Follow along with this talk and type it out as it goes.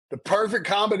The perfect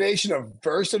combination of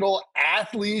versatile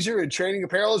athleisure and training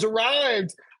apparel has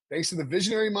arrived. Thanks to the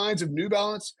visionary minds of New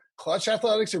Balance, Clutch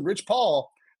Athletics, and Rich Paul,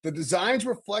 the designs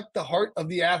reflect the heart of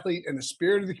the athlete and the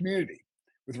spirit of the community.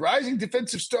 With rising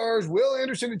defensive stars Will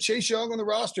Anderson and Chase Young on the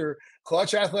roster,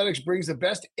 Clutch Athletics brings the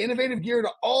best innovative gear to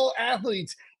all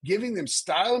athletes, giving them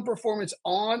style and performance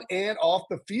on and off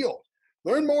the field.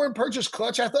 Learn more and purchase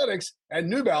Clutch Athletics at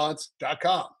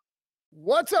newbalance.com.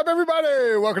 What's up,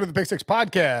 everybody? Welcome to the Pick Six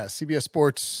Podcast, CBS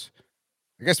Sports.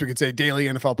 I guess we could say daily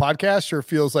NFL podcast. Sure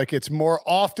feels like it's more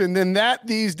often than that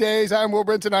these days. I'm Will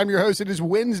Brinson. I'm your host. It is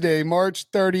Wednesday,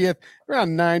 March 30th,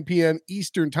 around 9 p.m.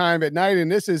 Eastern time at night. And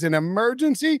this is an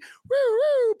emergency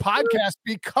podcast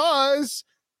because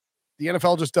the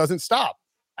NFL just doesn't stop.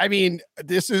 I mean,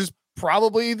 this is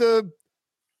probably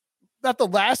not the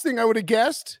last thing I would have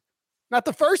guessed, not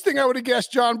the first thing I would have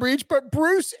guessed, John Breach, but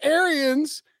Bruce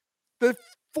Arians, the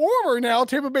former now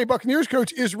Tampa Bay Buccaneers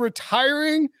coach, is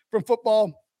retiring from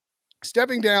football,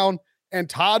 stepping down, and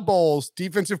Todd Bowles,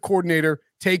 defensive coordinator,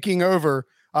 taking over.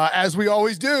 As we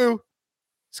always do,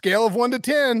 scale of 1 to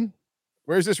 10.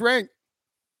 Where's this rank?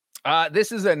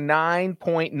 This is a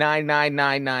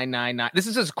 9.999999. This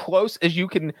is as close as you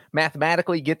can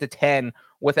mathematically get to 10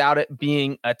 without it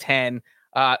being a 10.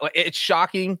 It's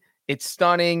shocking. It's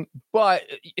stunning, but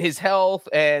his health,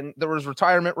 and there was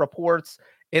retirement reports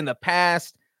in the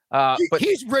past. But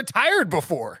he's retired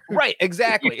before. Right.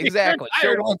 Exactly. Retired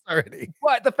once already.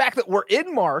 But the fact that we're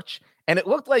in March and it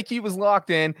looked like he was locked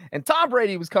in and Tom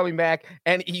Brady was coming back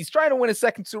and he's trying to win a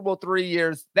second Super Bowl 3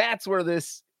 years. That's where the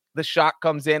shock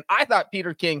comes in. I thought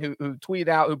Peter King, who tweeted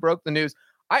out, who broke the news,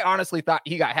 I honestly thought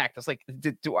he got hacked. I was like,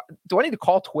 do I need to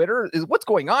call Twitter? What's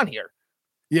going on here?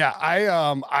 Yeah. I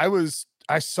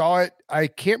saw it. I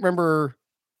can't remember.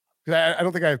 I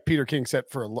don't think I have Peter King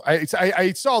set for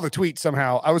I saw the tweet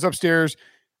somehow. I was upstairs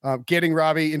getting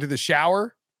Robbie into the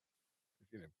shower.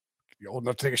 You're old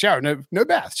enough to take a shower. No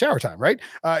bath, shower time, right?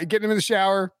 Getting him in the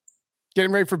shower,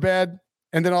 getting ready for bed.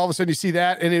 And then all of a sudden you see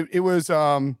that. And it was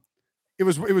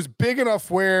big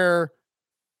enough where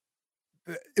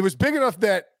it was big enough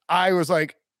that I was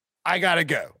like, I gotta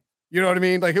go. You know what I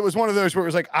mean? Like it was one of those where it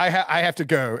was like, I have to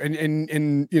go.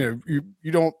 And you know,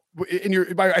 you don't,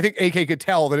 I think AK could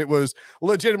tell that it was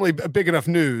legitimately big enough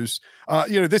news.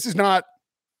 This is not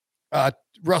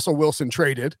Russell Wilson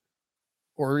traded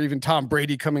or even Tom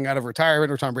Brady coming out of retirement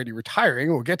or Tom Brady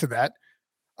retiring. We'll get to that.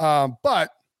 But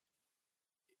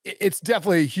it's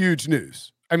definitely huge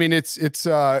news. I mean, it's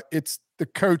the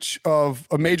coach of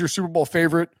a major Super Bowl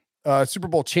favorite, Super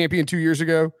Bowl champion 2 years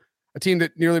ago, a team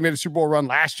that nearly made a Super Bowl run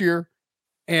last year,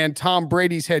 and Tom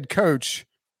Brady's head coach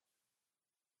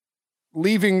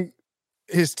leaving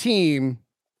his team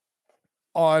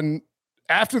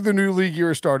after the new league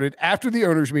year started, after the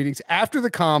owners' meetings, after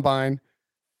the combine,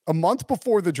 a month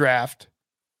before the draft,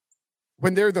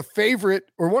 when they're the favorite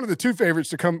or one of the three favorites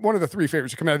to come out of the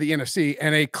NFC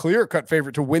and a clear-cut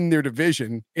favorite to win their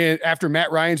division. And after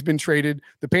Matt Ryan's been traded,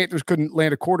 the Panthers couldn't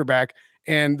land a quarterback,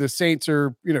 and the Saints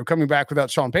are, coming back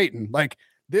without Sean Payton. Like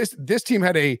this team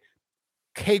had a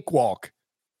cakewalk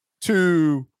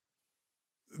to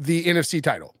the NFC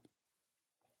title.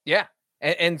 Yeah.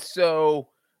 And so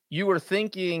you were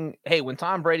thinking, hey, when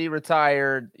Tom Brady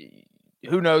retired,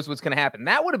 who knows what's going to happen?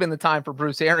 That would have been the time for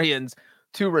Bruce Arians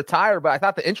to retire. But I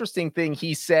thought the interesting thing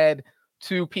he said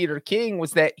to Peter King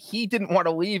was that he didn't want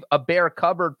to leave a bare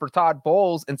cupboard for Todd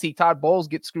Bowles and see Todd Bowles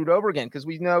get screwed over again. Because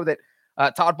we know that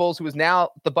Todd Bowles, who is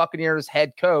now the Buccaneers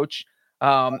head coach,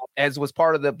 as was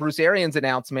part of the Bruce Arians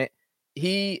announcement,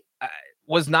 he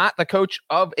was not the coach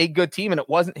of a good team, and it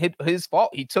wasn't his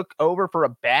fault. He took over for a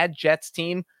bad Jets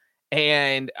team,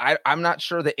 and I'm not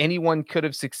sure that anyone could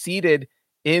have succeeded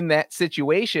in that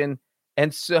situation.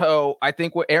 And so I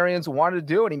think what Arians wanted to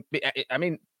do, and I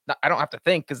don't have to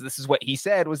think because this is what he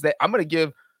said, was that I'm going to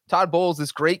give Todd Bowles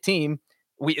this great team.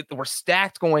 We're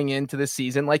stacked going into this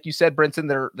season. Like you said,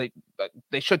 Brinson,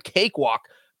 they should cakewalk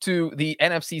to the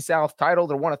NFC South title.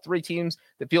 They're one of three teams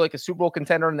that feel like a Super Bowl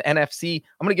contender in the NFC.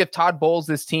 I'm going to give Todd Bowles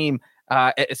this team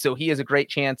so he has a great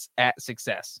chance at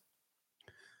success.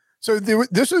 So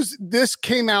this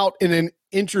came out in an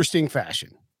interesting fashion.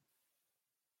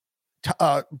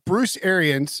 Bruce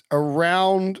Arians,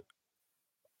 around,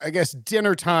 I guess,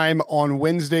 dinner time on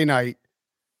Wednesday night,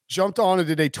 jumped on and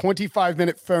did a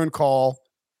 25-minute phone call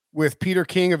with Peter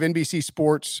King of NBC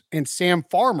Sports and Sam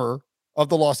Farmer of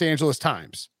the Los Angeles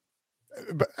Times.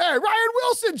 Hey, Ryan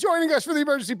Wilson joining us for the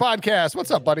Emergency Podcast.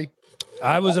 What's up, buddy?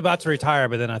 I was about to retire,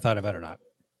 but then I thought I better not.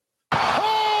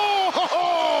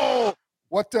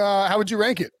 What? How would you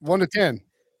rank it? 1 to 10?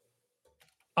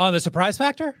 On the surprise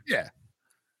factor? Yeah.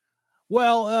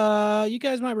 Well, you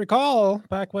guys might recall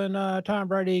back when Tom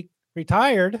Brady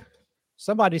retired,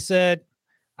 somebody said,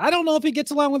 I don't know if he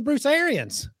gets along with Bruce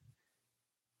Arians.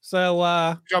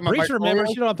 So Breach remembers,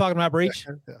 you know what I'm talking about, Breach?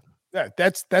 Yeah,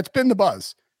 that's been the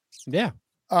buzz. Yeah.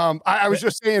 I was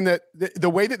just saying that the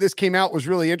way that this came out was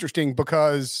really interesting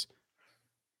because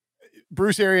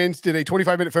Bruce Arians did a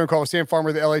 25-minute phone call with Sam Farmer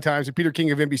of the LA Times and Peter King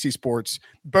of NBC Sports,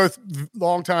 both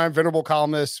longtime venerable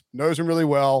columnists, knows him really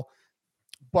well.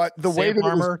 But the way that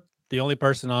Farmer, the only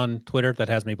person on Twitter that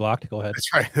has me blocked. Go ahead.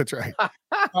 That's right.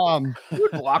 Who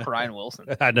would block Ryan Wilson?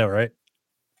 I know, right?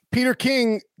 Peter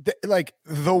King,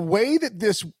 the way that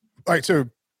this, all right, so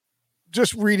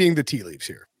just reading the tea leaves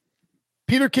here.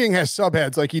 Peter King has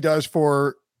subheads like he does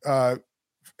for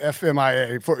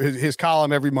FMIA, for his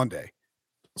column every Monday.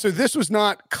 So this was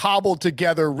not cobbled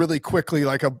together really quickly,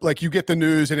 like you get the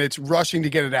news and it's rushing to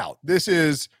get it out. This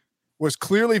was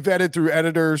clearly vetted through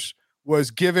editors,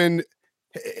 was given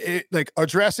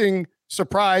addressing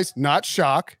surprise, not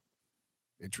shock.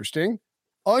 Interesting.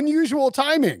 Unusual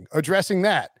timing, addressing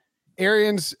that.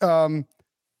 Arians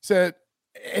said,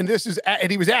 and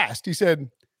he was asked, he said,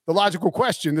 the logical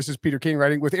question, this is Peter King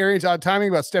writing, with Arians' odd timing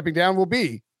about stepping down will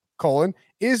be,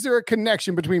 is there a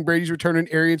connection between Brady's return and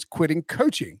Arians quitting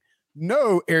coaching?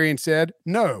 No, Arians said,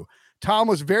 no. Tom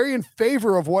was very in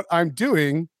favor of what I'm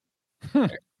doing.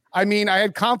 I mean, I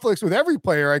had conflicts with every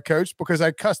player I coached because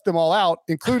I cussed them all out,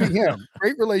 including him.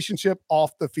 Great relationship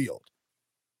off the field.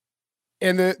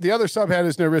 And the other subhead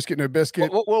is no risk it, no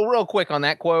biscuit. Well, real quick on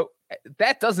that quote,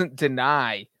 that doesn't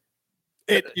deny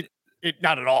it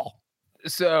not at all.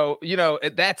 So,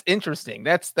 that's interesting.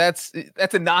 That's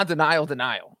a non-denial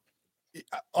denial.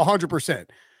 100%.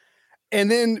 And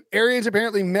then Arians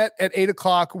apparently met at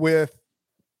 8:00 with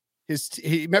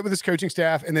he met with his coaching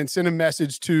staff and then sent a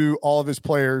message to all of his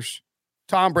players.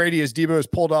 Tom Brady, as Debo has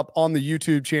pulled up on the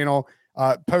YouTube channel,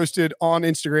 posted on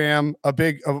Instagram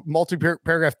a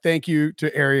multi-paragraph thank you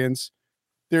to Arians.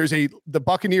 The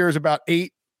Buccaneers about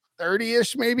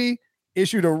 8:30-ish maybe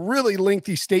issued a really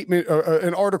lengthy statement,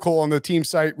 an article on the team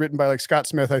site written by Scott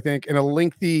Smith, I think, and a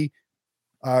lengthy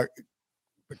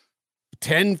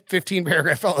 10, 15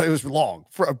 paragraph. It was long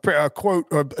for a quote,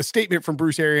 a statement from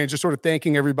Bruce Arians, just sort of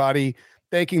thanking everybody,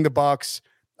 thanking the Bucs,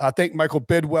 thank Michael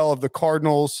Bidwell of the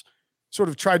Cardinals, sort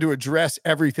of tried to address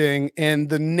everything. And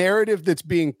the narrative that's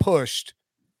being pushed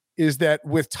is that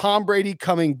with Tom Brady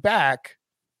coming back,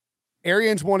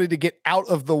 Arians wanted to get out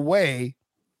of the way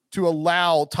to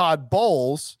allow Todd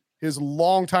Bowles, his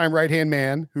longtime right-hand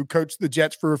man who coached the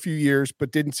Jets for a few years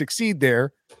but didn't succeed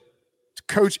there, to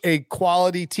coach a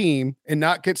quality team and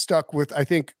not get stuck with, I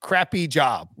think, crappy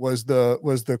job was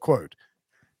the quote.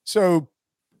 So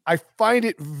I find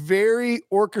it very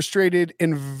orchestrated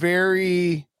and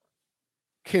very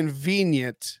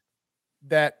convenient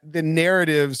that the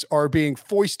narratives are being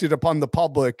foisted upon the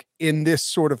public in this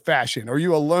sort of fashion. Are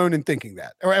you alone in thinking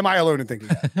that? Or am I alone in thinking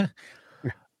that?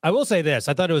 I will say this.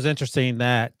 I thought it was interesting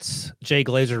that Jay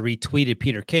Glazer retweeted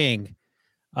Peter King.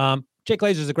 Jay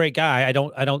Glazer is a great guy. I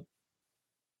don't,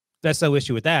 that's no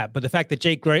issue with that. But the fact that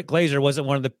Jay Glazer wasn't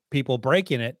one of the people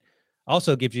breaking it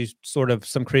also gives you sort of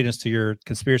some credence to your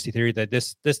conspiracy theory that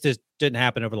this just didn't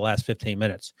happen over the last 15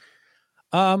 minutes.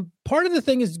 Part of the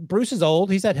thing is Bruce is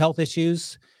old. He's had health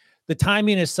issues. The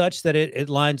timing is such that it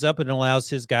lines up and allows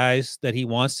his guys that he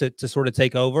wants to sort of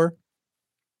take over.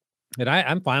 And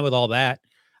I'm fine with all that.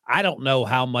 I don't know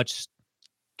how much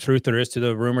truth there is to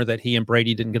the rumor that he and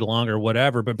Brady didn't get along or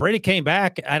whatever, but Brady came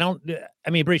back.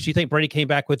 Bruce, do you think Brady came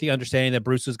back with the understanding that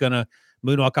Bruce was going to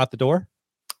moonwalk out the door?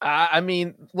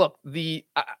 Look,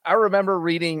 I remember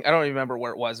reading, I don't even remember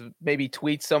where it was, maybe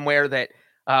tweets somewhere that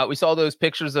we saw those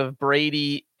pictures of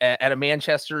Brady at a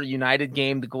Manchester United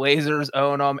game. The Glazers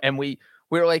own them. And we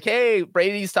were like, hey,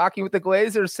 Brady's talking with the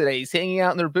Glazers today. He's hanging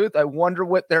out in their booth. I wonder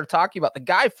what they're talking about. The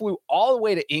guy flew all the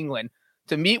way to England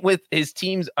to meet with his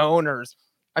team's owners.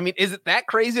 I mean, is it that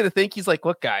crazy to think he's like,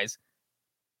 look, guys,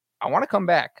 I want to come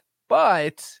back,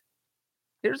 but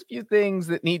there's a few things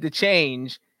that need to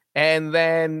change. And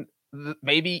then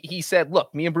maybe he said,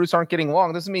 look, me and Bruce aren't getting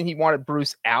along. Doesn't mean he wanted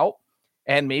Bruce out.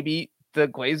 And maybe the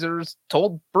Glazers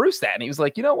told Bruce that. And he was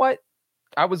like, you know what?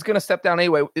 I was going to step down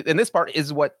anyway. And this part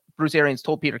is what Bruce Arians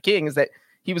told Peter King, is that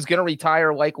he was going to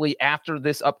retire likely after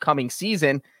this upcoming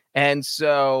season. And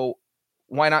so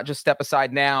why not just step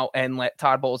aside now and let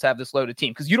Todd Bowles have this loaded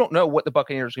team? Because you don't know what the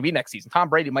Buccaneers are going to be next season. Tom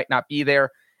Brady might not be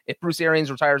there. If Bruce Arians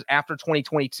retires after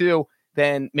 2022,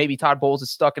 then maybe Todd Bowles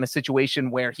is stuck in a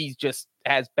situation where he just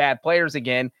has bad players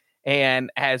again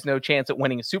and has no chance at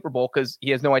winning a Super Bowl because he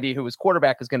has no idea who his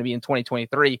quarterback is going to be in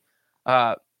 2023.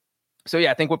 So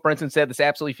yeah, I think what Brinson said, this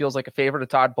absolutely feels like a favor to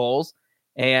Todd Bowles.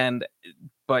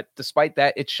 But despite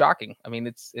that, it's shocking. I mean,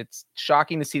 it's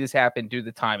shocking to see this happen due to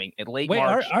the timing. In late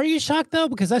March. Are you shocked though?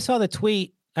 Because I saw the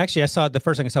tweet. Actually, I saw the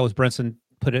first thing I saw was Brinson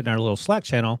put it in our little Slack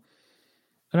channel,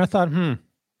 and I thought,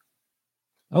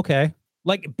 okay.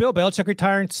 Like Bill Belichick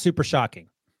retiring, super shocking.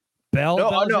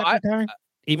 Belichick retiring,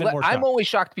 even more shocking. I'm only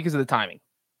shocked because of the timing,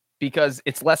 because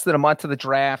it's less than a month to the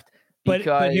draft. But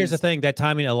here's the thing: that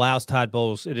timing allows Todd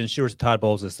Bowles. It ensures that Todd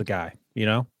Bowles is the guy. You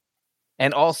know.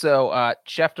 And also,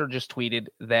 Schefter just tweeted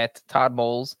that Todd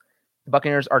Bowles, the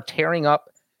Buccaneers are tearing up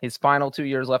his final 2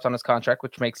 years left on his contract,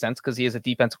 which makes sense because he has a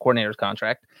defensive coordinator's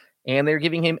contract, and they're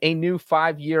giving him a new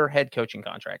 5-year head coaching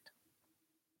contract.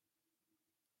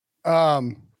 The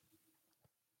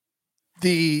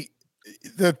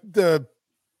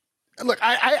look,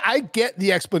 I get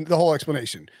the whole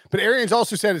explanation, but Arians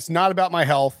also said it's not about my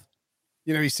health.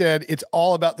 You know, he said it's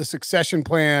all about the succession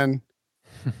plan.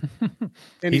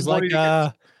 And he's like,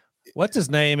 what's his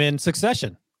name in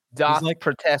Succession? Doc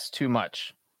protests too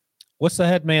much. What's the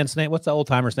head man's name? What's the old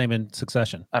timer's name in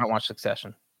Succession? I don't watch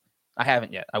Succession. I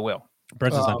haven't yet. I will.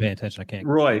 Brinson's not paying attention. I can't.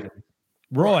 Roy.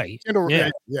 Yeah.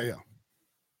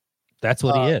 That's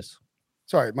what he is.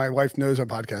 Sorry, my wife knows I'm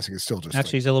podcasting. It's still just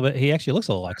actually he's a little bit. He actually looks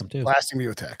a little like him too. Blasting me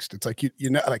with text. It's like you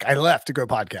know, like I left to go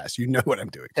podcast. You know what I'm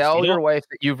doing. Tell your wife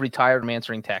that you've retired from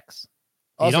answering texts.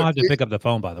 You don't have to pick up the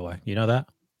phone, by the way. You know that.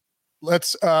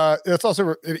 Let's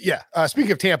also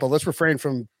speaking of Tampa, let's refrain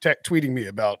from tweeting me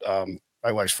about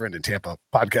my wife's friend in Tampa,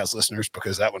 podcast listeners,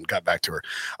 because that one got back to her.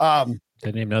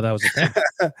 Didn't even know that was a thing.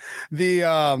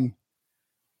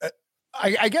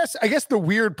 I guess the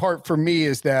weird part for me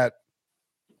is that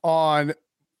on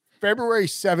February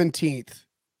 17th,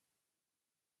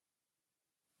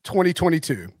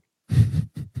 2022.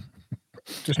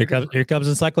 Here comes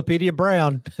Encyclopedia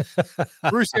Brown.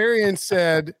 Bruce Arians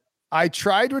said, I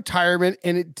tried retirement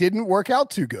and it didn't work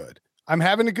out too good. I'm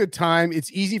having a good time.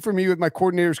 It's easy for me with my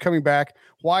coordinators coming back.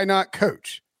 Why not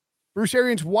coach? Bruce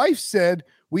Arians' wife said,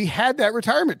 we had that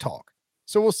retirement talk.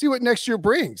 So we'll see what next year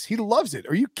brings. He loves it.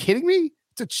 Are you kidding me?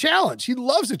 It's a challenge. He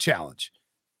loves a challenge.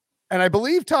 And I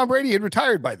believe Tom Brady had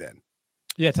retired by then.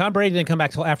 Yeah, Tom Brady didn't come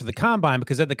back till after the combine,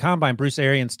 because at the combine, Bruce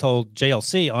Arians told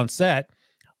JLC on set,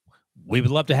 we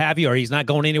would love to have you, or he's not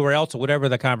going anywhere else, or whatever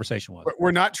the conversation was.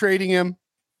 We're not trading him.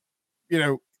 You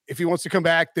know, if he wants to come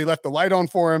back, they left the light on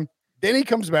for him. Then he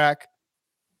comes back.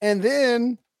 And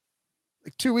then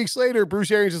like 2 weeks later,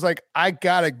 Bruce Arians is like, I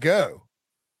gotta go.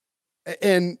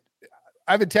 And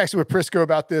I've been texting with Prisco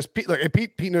about this.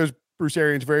 Pete knows Bruce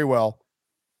Arians very well.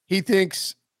 He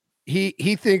thinks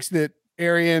that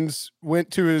Arians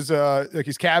went to his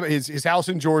cabin, his house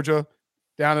in Georgia,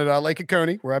 down at Lake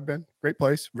Oconee, where I've been. Great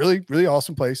place, really, really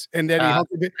awesome place. And then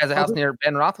he has a house near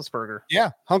Ben Roethlisberger.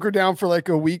 Yeah, hunkered down for like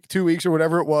a week, 2 weeks, or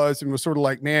whatever it was, and was sort of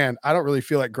like, man, I don't really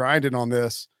feel like grinding on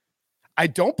this. I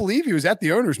don't believe he was at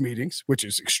the owners' meetings, which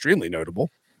is extremely notable.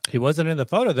 He wasn't in the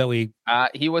photo that we.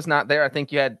 He was not there. I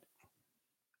think you had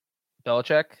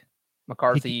Belichick,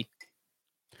 McCarthy.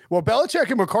 Well, Belichick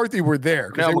and McCarthy were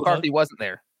there. No, McCarthy wasn't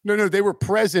there. No, they were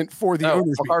present for the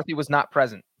owners. McCarthy was not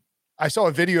present. I saw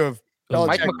a video of Belichick.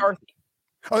 Mike McCarthy.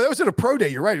 Oh, that was at a pro day.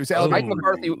 You're right. It was Mike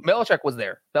McCarthy. Belichick was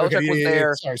there. Belichick was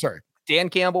there. Sorry. Dan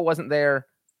Campbell wasn't there.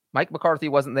 Mike McCarthy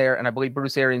wasn't there, and I believe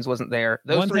Bruce Arians wasn't there.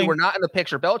 Those three were not in the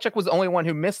picture. Belichick was the only one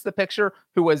who missed the picture,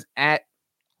 who was at.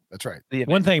 That's right. The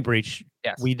event. One thing, Breach.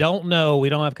 Yes. We don't know. We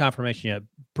don't have confirmation yet.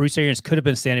 Bruce Arians could have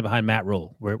been standing behind Matt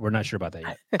Rule. We're not sure about that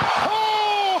yet.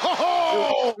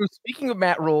 Speaking of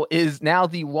Matt Rule, is now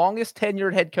the longest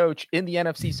tenured head coach in the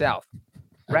NFC South.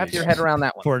 Wrap your head around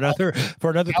that one for another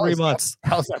 3 months.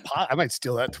 How's that? I might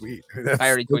steal that tweet. I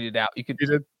already tweeted it out. You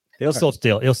did. He'll still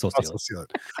steal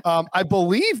it. I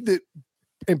believe that,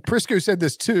 and Prisco said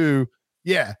this too.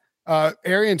 Yeah,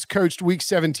 Arians coached Week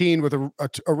 17 with a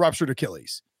ruptured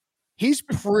Achilles. He's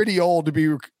pretty old to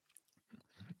be.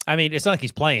 I mean, it's not like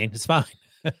he's playing. It's fine.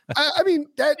 I mean,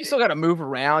 that you still got to move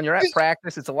around. You're at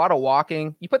practice. It's a lot of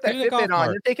walking. You put that Fitbit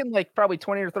on. You're taking like probably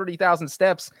 20 or 30,000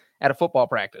 steps at a football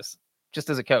practice, just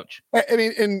as a coach. I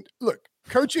mean, and look,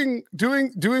 coaching,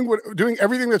 doing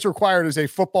everything that's required as a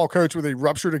football coach with a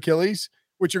ruptured Achilles,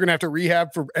 which you're going to have to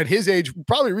rehab for at his age,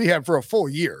 probably rehab for a full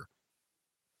year.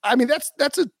 I mean,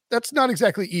 that's not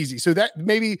exactly easy. So that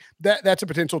maybe that's a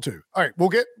potential too. All right, we'll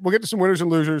get to some winners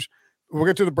and losers. We'll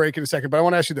get to the break in a second, but I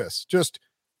want to ask you this: just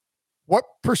what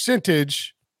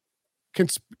percentage,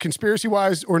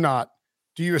 conspiracy-wise or not,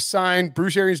 do you assign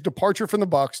Bruce Arians' departure from the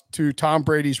Bucs to Tom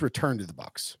Brady's return to the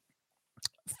Bucs?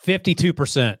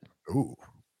 52%. Ooh,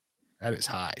 that is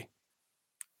high.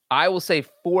 I will say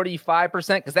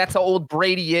 45% because that's how old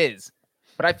Brady is.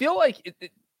 But I feel like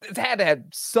it's had to have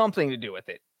something to do with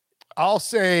it. I'll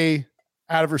say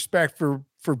out of respect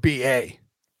for BA.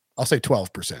 I'll say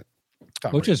 12%.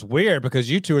 Which is weird because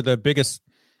you two are the biggest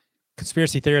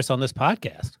conspiracy theorists on this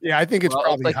podcast. Yeah, I think it's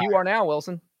probably like you are now,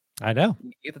 Wilson. I know.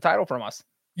 You get the title from us.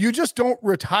 You just don't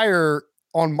retire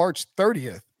on March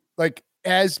 30th. Like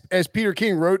as Peter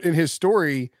King wrote in his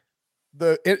story,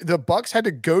 the Bucks had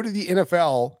to go to the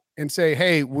NFL and say,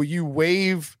 "Hey, will you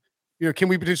waive? Can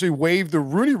we potentially waive the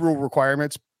Rooney Rule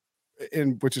requirements?"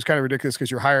 Which is kind of ridiculous because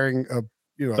you're hiring a.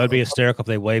 That'd be hysterical if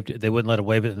they waived it. They wouldn't let it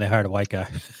waive it, and they hired a white guy.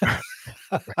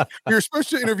 You're supposed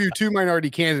to interview 2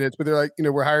 minority candidates, but they're like,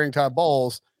 we're hiring Todd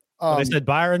Bowles. They said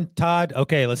Byron, Todd.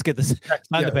 Okay, let's get this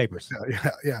on the papers.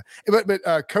 Yeah.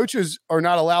 But coaches are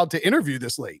not allowed to interview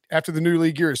this late after the new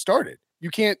league year has started. You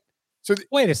can't. So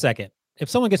wait a second. If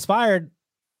someone gets fired,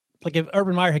 like if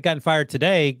Urban Meyer had gotten fired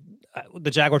today, the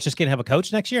Jaguars just can't have a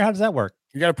coach next year. How does that work?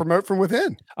 You got to promote from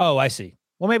within. Oh, I see.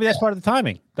 Well, maybe that's part of the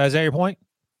timing. Is that your point?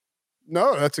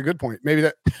 No, that's a good point. Maybe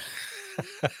that.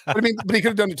 but he could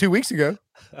have done it 2 weeks ago.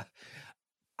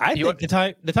 I think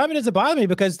the timing doesn't bother me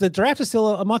because the draft is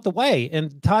still a month away,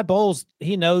 and Todd Bowles,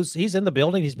 he knows he's in the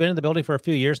building. He's been in the building for a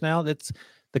few years now. That's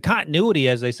the continuity,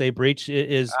 as they say, Breach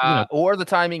is. Or the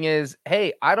timing is,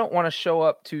 hey, I don't want to show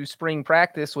up to spring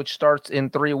practice, which starts in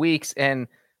 3 weeks, and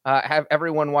have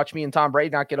everyone watch me and Tom Brady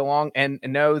not get along and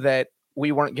know that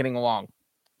we weren't getting along.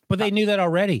 But they knew that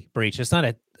already, Breach. It's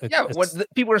not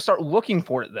people are start looking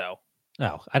for it though.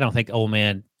 No, I don't think old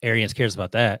man Arians cares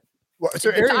about that. Well,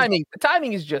 so the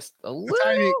timing is just a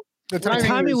little. The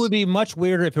timing would be much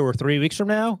weirder if it were 3 weeks from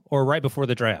now or right before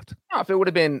the draft. No, if it would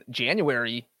have been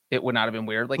January, it would not have been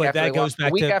weird. Like after that goes back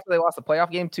a week after they lost the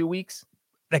playoff game, 2 weeks.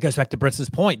 That goes back to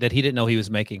Brinson's point that he didn't know he was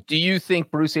making. Do you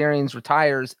think Bruce Arians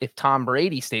retires if Tom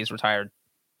Brady stays retired?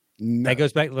 No. That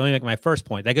goes back. Let me make my first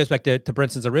point. That goes back to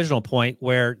Brinson's original point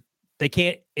where they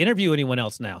can't interview anyone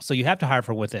else now. So you have to hire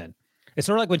from within. It's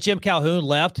sort of like when Jim Calhoun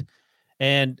left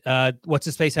and what's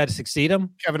his face had to succeed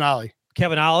him? Kevin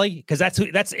Ollie, because that's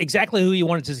exactly who he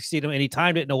wanted to succeed him, and he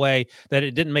timed it in a way that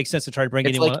it didn't make sense to try to bring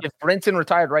anyone. Like if Brinson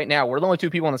retired right now, we're the only 2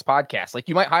 people on this podcast. Like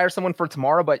you might hire someone for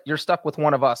tomorrow, but you're stuck with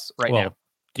one of us now.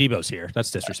 Debo's here.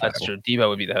 That's disrespectful. That's true. Debo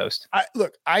would be the host.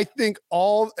 I think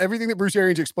everything that Bruce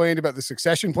Arians explained about the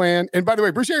succession plan, and by the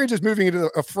way, Bruce Arians is moving into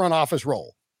a front office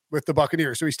role with the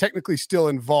Buccaneers, so he's technically still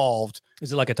involved.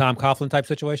 Is it like a Tom Coughlin type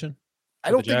situation? I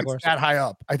don't think it's that high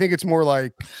up. I think it's more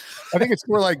like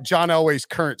John Elway's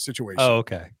current situation. Oh,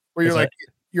 okay. Where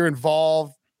you're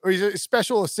involved, or he's a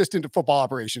special assistant to football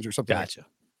operations or something. Gotcha.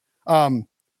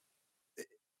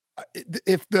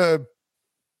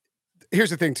 Here's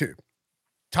the thing too.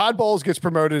 Todd Bowles gets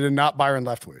promoted and not Byron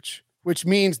Leftwich, which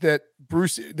means that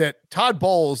Todd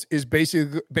Bowles is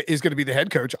going to be the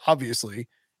head coach, obviously,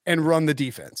 and run the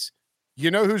defense. You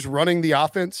know who's running the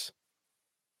offense?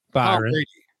 Byron.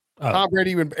 Tom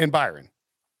Brady and Byron.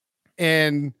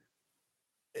 And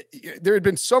there had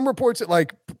been some reports that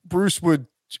like Bruce would,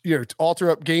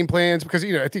 alter up game plans because,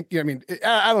 I think,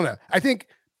 I don't know. I think,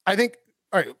 all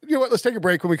right, you know what? Let's take a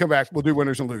break. When we come back, we'll do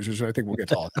winners and losers. And I think we'll get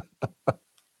to all of that.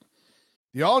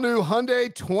 The all-new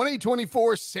Hyundai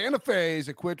 2024 Santa Fe is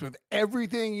equipped with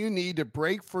everything you need to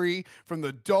break free from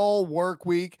the dull work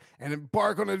week and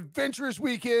embark on an adventurous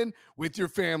weekend with your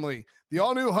family. The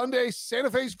all-new Hyundai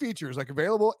Santa Fe's features like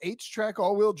available H-Track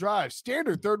all-wheel drive,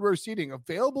 standard third-row seating,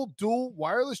 available dual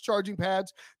wireless charging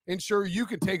pads, ensure you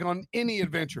can take on any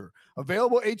adventure.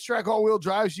 Available H-Track all-wheel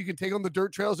drives you can take on the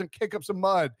dirt trails and kick up some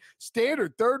mud.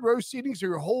 Standard third-row seating so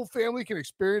your whole family can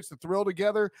experience the thrill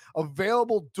together.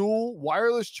 Available dual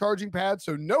wireless charging pads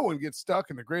so no one gets stuck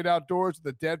in the great outdoors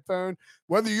with a dead phone.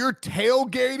 Whether you're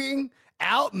tailgating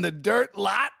out in the dirt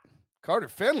lot, Carter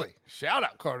Finley, shout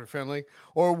out Carter Finley,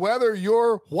 or whether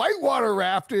you're whitewater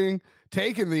rafting,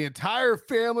 taking the entire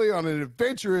family on an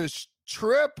adventurous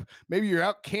trip. Maybe you're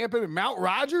out camping in Mount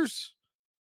Rogers.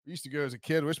 I used to go as a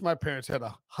kid. Wish my parents had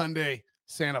a Hyundai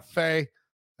Santa Fe.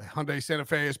 The Hyundai Santa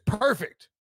Fe is perfect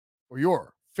for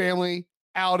your family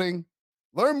outing.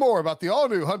 Learn more about the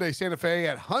all-new Hyundai Santa Fe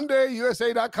at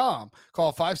HyundaiUSA.com.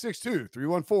 Call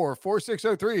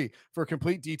 562-314-4603 for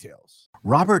complete details.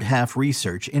 Robert Half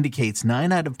research indicates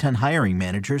 9 out of 10 hiring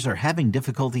managers are having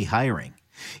difficulty hiring.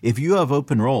 If you have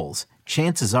open roles,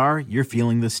 chances are you're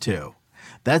feeling this too.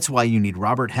 That's why you need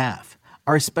Robert Half.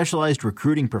 Our specialized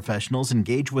recruiting professionals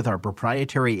engage with our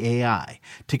proprietary AI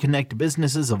to connect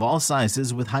businesses of all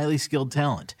sizes with highly skilled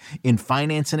talent in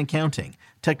finance and accounting,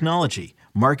 technology,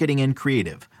 marketing and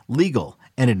creative, legal,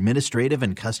 and administrative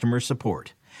and customer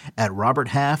support. At Robert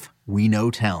Half, we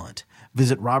know talent.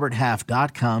 Visit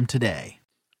roberthalf.com today.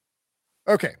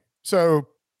 Okay, so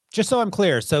Just so I'm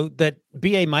clear, so that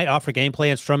BA might offer game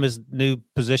plans from his new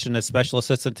position as special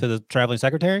assistant to the traveling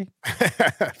secretary?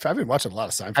 I've been watching a lot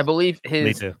of Seinfeld. I believe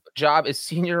his job is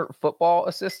senior football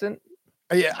assistant.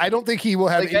 Yeah, I don't think he will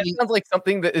have that sounds like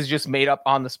something that is just made up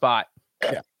on the spot.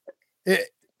 Yeah.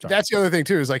 That's the other thing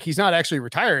too, is like he's not actually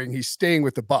retiring, he's staying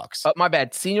with the Bucks. My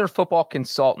bad. Senior football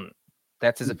consultant.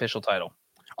 That's his official title.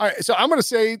 All right, so I'm going to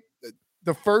say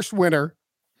the first winner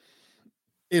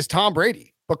is Tom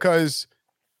Brady because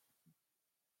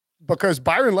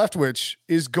Byron Leftwich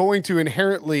is going to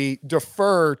inherently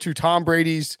defer to Tom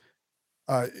Brady's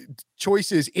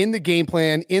choices in the game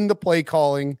plan, in the play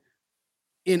calling,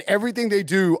 in everything they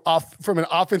do off from an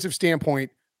offensive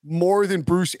standpoint, more than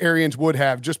Bruce Arians would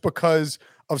have, just because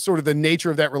of sort of the nature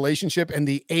of that relationship and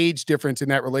the age difference in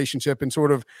that relationship and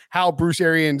sort of how Bruce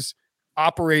Arians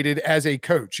operated as a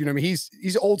coach. You know, I mean,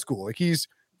 he's old school. Like he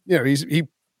played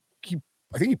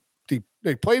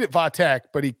at Vatech,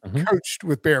 but he coached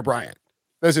with Bear Bryant.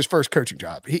 That was his first coaching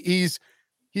job. He's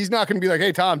not going to be like,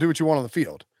 hey, Tom, do what you want on the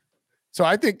field. So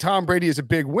I think Tom Brady is a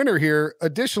big winner here.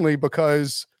 Additionally,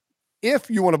 because if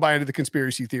you want to buy into the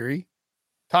conspiracy theory,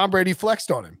 Tom Brady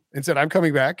flexed on him and said, I'm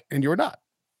coming back and you're not.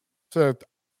 So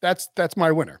that's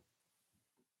my winner.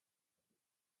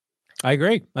 I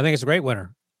agree. I think it's a great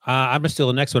winner. I'm going to steal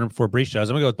the next one before Breach does.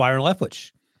 I'm going to go with Byron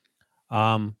Leftwich.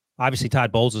 Obviously,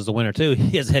 Todd Bowles is the winner, too.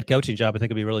 He has a head coaching job. I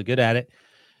think he'll be really good at it.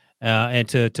 And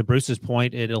to Bruce's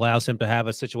point, it allows him to have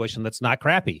a situation that's not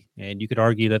crappy. And you could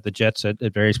argue that the Jets at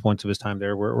various points of his time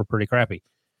there were pretty crappy.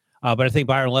 But I think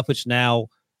Byron Leftwich now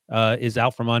is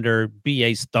out from under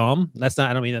BA's thumb. I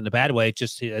don't mean that in a bad way.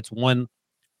 It's one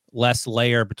less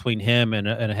layer between him and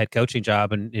a head coaching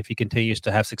job. And if he continues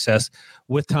to have success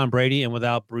with Tom Brady and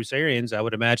without Bruce Arians, I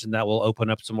would imagine that will open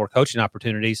up some more coaching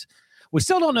opportunities. We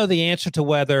still don't know the answer to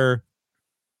whether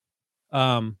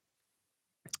Byron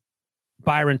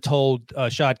told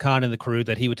Shad Khan and the crew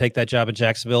that he would take that job in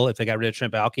Jacksonville if they got rid of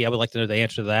Trent Baalke. I would like to know the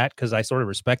answer to that, because I sort of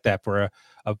respect that for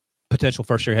a potential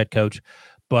first-year head coach.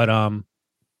 But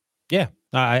yeah,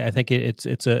 I think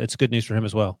it's good news for him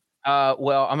as well.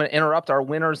 Well, I'm going to interrupt our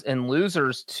winners and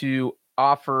losers to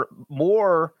offer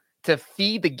more to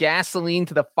feed the gasoline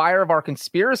to the fire of our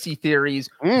conspiracy theories.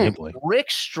 Rick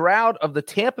Stroud of the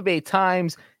Tampa Bay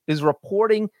Times is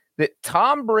reporting that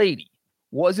Tom Brady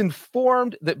was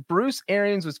informed that Bruce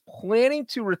Arians was planning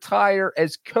to retire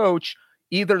as coach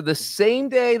either the same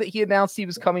day that he announced he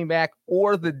was coming back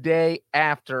or the day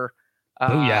after.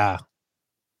 The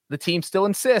team still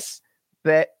insists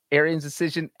that Arians'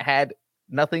 decision had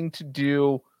nothing to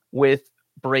do with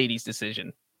Brady's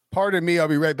decision. Pardon me, I'll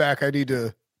be right back. I need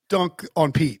to dunk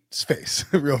on Pete's face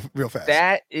real fast.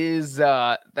 That is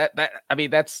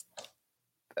that's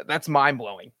mind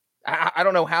blowing. I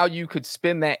don't know how you could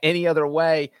spin that any other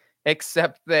way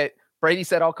except that Brady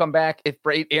said, I'll come back if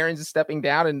Arians is stepping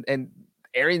down and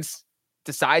Arians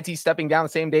decides he's stepping down the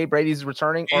same day Brady's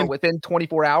returning or within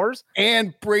 24 hours.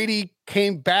 And Brady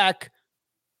came back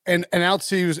and announced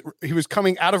he was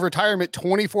coming out of retirement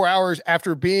 24 hours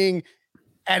after being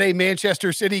at a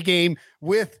Manchester City game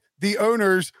with the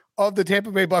owners of the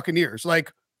Tampa Bay Buccaneers.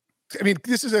 Like, I mean,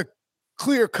 this is a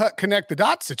clear-cut connect the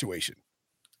dots situation.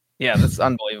 Yeah, that's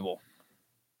unbelievable.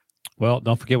 Well,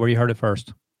 don't forget where you heard it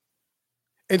first.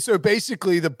 And so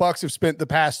basically the Bucs have spent the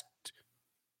past,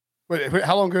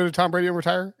 how long ago did Tom Brady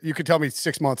retire? You could tell me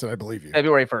 6 months and I believe you.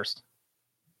 February 1st.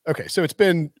 Okay, so it's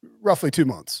been roughly 2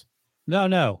 months.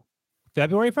 No.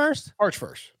 February 1st? March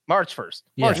 1st. March 1st.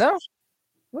 Yeah. March, no?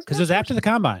 Because it was after the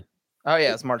combine. Oh,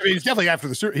 yeah, it's March 1st. I mean, it's definitely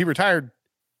after he retired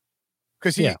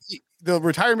because the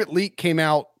retirement leak came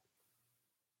out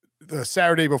the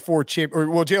Saturday before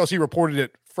JLC reported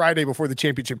it Friday before the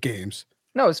championship games.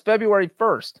 No, it's February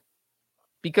 1st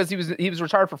because he was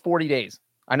retired for 40 days.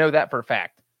 I know that for a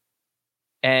fact.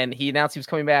 And he announced he was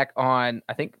coming back on,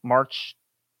 I think, March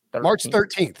 13th. March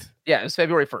 13th. Yeah, it was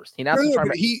February 1st. He announced his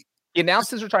retirement. He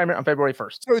announced his retirement on February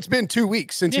 1st. So it's been 2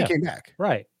 weeks since he came back.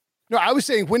 Right. No, I was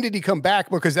saying, when did he come back?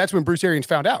 Because that's when Bruce Arians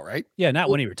found out, right? Yeah, not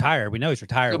when he retired. We know he's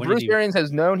retired. So Bruce Arians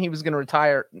has known he was going to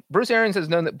retire. Bruce Arians has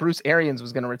known that Bruce Arians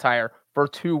was going to retire for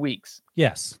 2 weeks.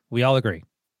 Yes, we all agree.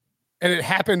 And it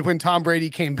happened when Tom Brady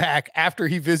came back after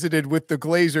he visited with the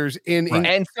Glazers in England.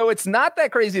 And so it's not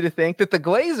that crazy to think that the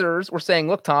Glazers were saying,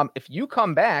 look, Tom, if you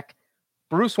come back,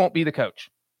 Bruce won't be the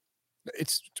coach.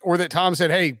 Or that Tom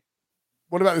said, hey,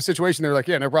 what about the situation? They're like,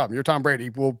 yeah, no problem. You're Tom Brady.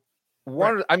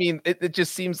 I mean, it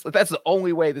just seems like that's the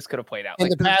only way this could have played out. In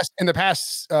the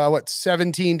past,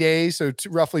 17 days, so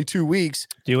roughly 2 weeks.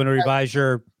 Do you want to revise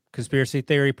your conspiracy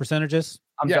theory percentages?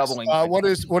 I'm doubling. What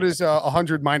is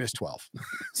 100 minus 12?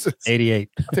 88.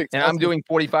 And I'm doing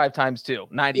 45 times 2,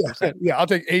 90%. Yeah, I'll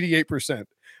take 88%.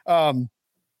 And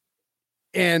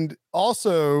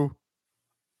also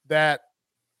that,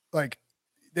 like,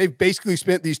 they've basically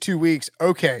spent these 2 weeks.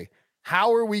 Okay,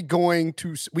 how are we going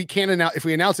to? We can't announce. If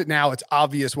we announce it now, it's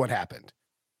obvious what happened,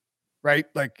 right?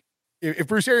 Like, if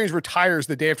Bruce Arians retires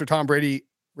the day after Tom Brady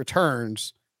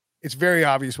returns, it's very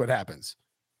obvious what happens.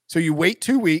 So you wait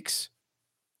 2 weeks,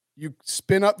 you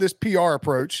spin up this PR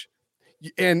approach,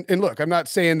 and look, I'm not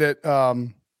saying that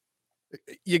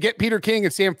you get Peter King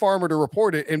and Sam Farmer to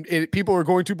report it, and people are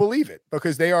going to believe it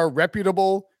because they are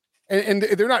reputable, and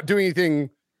they're not doing anything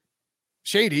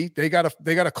shady. They got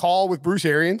a call with Bruce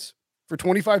Arians for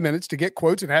 25 minutes to get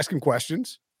quotes and ask him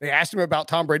questions. They asked him about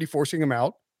Tom Brady forcing him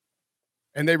out,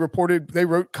 and they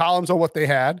wrote columns on what they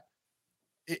had.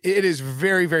 It is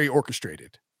very, very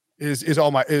orchestrated. Is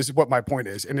what my point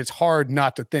is, and it's hard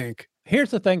not to think.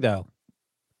 Here's the thing, though.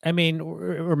 I mean,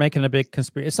 we're making a big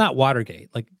conspiracy. It's not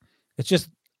Watergate. Like, it's just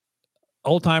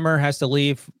old timer has to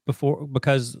leave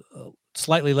because a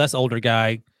slightly less older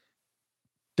guy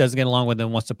doesn't get along with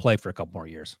him, wants to play for a couple more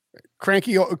years.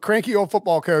 Cranky old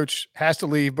football coach has to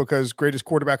leave because greatest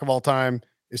quarterback of all time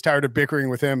is tired of bickering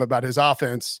with him about his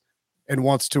offense and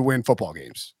wants to win football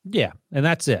games. Yeah, and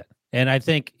that's it. And I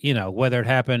think, whether it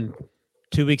happened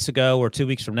 2 weeks ago or 2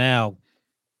 weeks from now,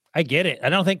 I get it.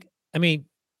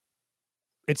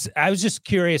 I was just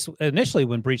curious initially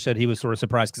when Breach said he was sort of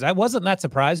surprised, because I wasn't that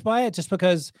surprised by it, just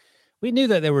because we knew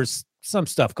that there was some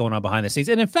stuff going on behind the scenes.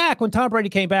 And in fact, when Tom Brady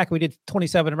came back, we did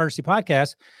 27 emergency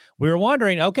podcasts. We were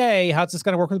wondering, okay, how's this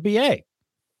going to work with BA?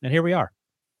 And here we are.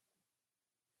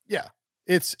 Yeah,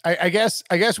 it's, I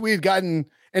guess we had gotten,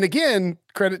 and again,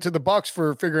 credit to the Bucs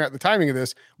for figuring out the timing of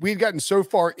this. We had gotten so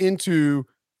far into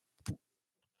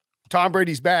Tom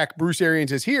Brady's back, Bruce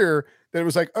Arians is here, that it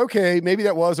was like, okay, maybe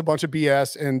that was a bunch of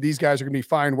BS and these guys are going to be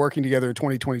fine working together in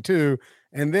 2022.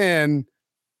 And then,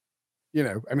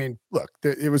 look,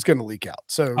 it was going to leak out.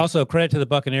 So also credit to the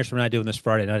Buccaneers for not doing this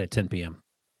Friday night at 10 p.m.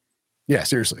 Yeah,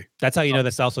 seriously. That's how you know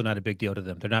that's also not a big deal to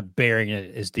them. They're not burying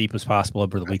it as deep as possible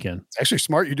over the weekend. It's actually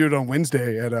smart. You do it on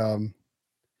Wednesday at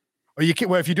Oh, you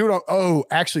can't. Well, if you do it on,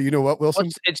 actually, you know what, Wilson?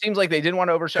 Well, it seems like they didn't want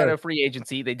to overshadow free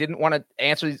agency. They didn't want to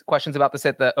answer these questions about this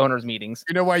at the owners' meetings.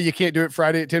 You know why you can't do it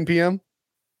Friday at 10 p.m.?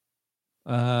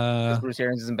 Because Bruce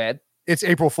Arians is in bed. It's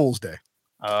April Fool's Day.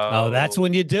 Oh, that's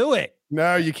when you do it.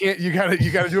 No, you can't. You gotta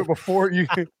do it before you.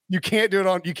 You can't do it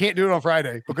on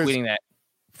Friday because tweeting that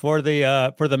for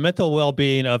the mental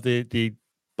well-being of the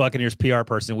Buccaneers PR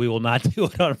person, we will not do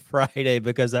it on Friday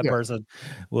because that person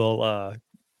will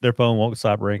their phone won't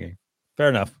stop ringing. Fair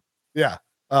enough. Yeah.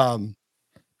 I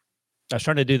was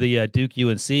trying to do the Duke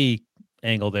UNC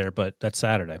angle there, but that's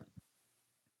Saturday.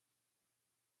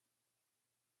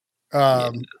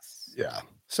 Yeah.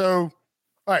 So,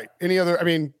 all right. Any other? I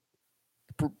mean,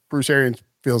 Bruce Arians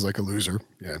feels like a loser.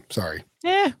 Yeah. Sorry.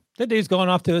 Yeah. The dude's going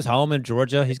off to his home in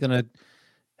Georgia. He's going to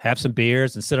have some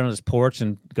beers and sit on his porch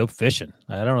and go fishing.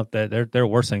 I don't know if there are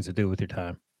worse things to do with your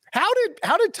time.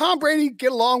 How did Tom Brady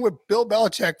get along with Bill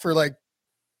Belichick for like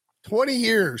 20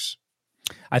 years?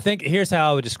 I think here's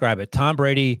how I would describe it. Tom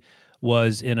Brady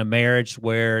was in a marriage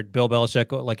where Bill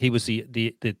Belichick, like he was the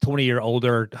 20-year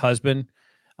older husband,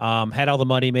 had all the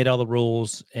money, made all the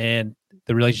rules, and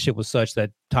the relationship was such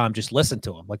that Tom just listened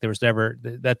to him. Like there was never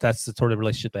that's the sort of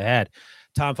relationship they had.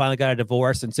 Tom finally got a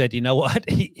divorce and said, you know what?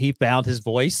 He found his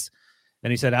voice,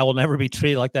 and he said, I will never be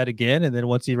treated like that again. And then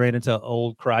once he ran into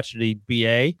old crotchety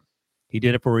BA, he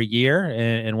did it for a year.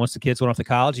 And once the kids went off to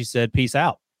college, he said, peace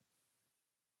out.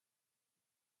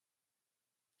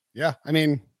 Yeah. I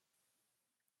mean,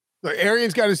 look,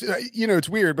 Arians got his, it's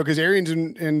weird because Arians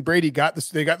and Brady got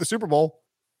the Super Bowl,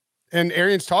 and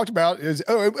Arians talked about is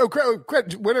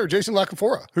winner Jason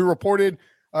LaCanfora, who reported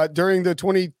during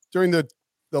the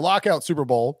lockout Super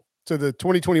Bowl to the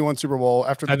 2021 Super Bowl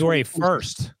after February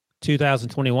 1st,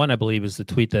 2021, I believe is the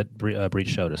tweet that Breach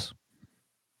showed us.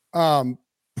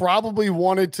 Probably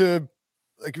wanted to,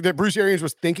 like, that Bruce Arians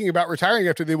was thinking about retiring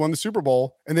after they won the Super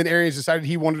Bowl, and then Arians decided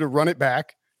he wanted to run it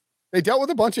back. They dealt with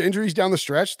a bunch of injuries down the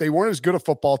stretch. They weren't as good a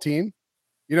football team.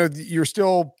 You're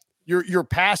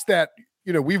past that.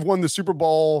 We've won the Super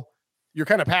Bowl. You're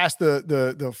kind of past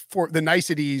the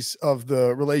niceties of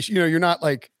the relation. You're not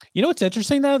like. What's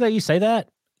interesting though that you say that?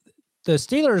 The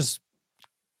Steelers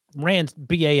ran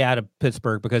BA out of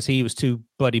Pittsburgh because he was too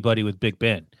buddy with Big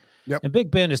Ben. Yep. And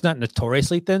Big Ben is not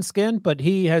notoriously thin-skinned, but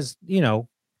he has,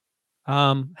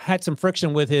 had some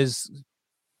friction with his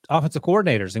offensive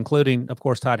coordinators, including, of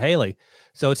course, Todd Haley.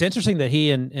 So it's interesting that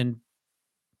he and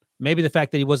maybe the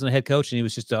fact that he wasn't a head coach and he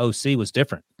was just the OC was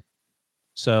different.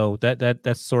 So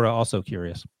that's sort of also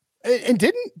curious. And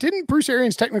didn't Bruce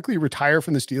Arians technically retire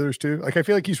from the Steelers too? Like, I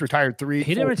feel like he's retired 3.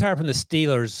 He didn't retire from the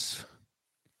Steelers.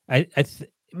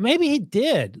 Maybe he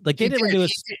did. Like, they didn't do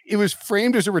it was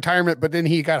framed as a retirement, but then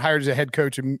he got hired as a head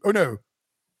coach.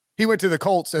 He went to the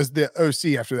Colts as the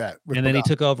OC after that. And then he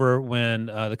took over when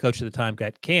the coach at the time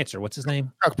got cancer. What's his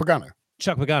name? Chuck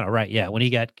Pagano, right? Yeah, when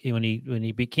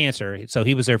he beat cancer, so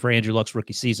he was there for Andrew Luck's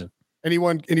rookie season. And he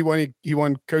won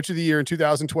Coach of the Year in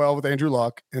 2012 with Andrew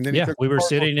Luck. And then we were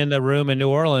sitting in the room in New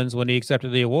Orleans when he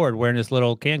accepted the award, wearing this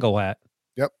little Kango hat.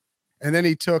 Yep. And then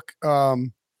he took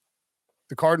the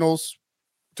Cardinals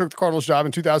job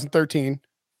in 2013.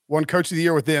 Won Coach of the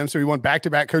Year with them, so he won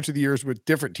back-to-back Coach of the Years with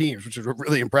different teams, which is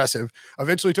really impressive.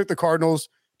 Eventually took the Cardinals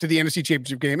to the NFC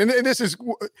Championship game. And this is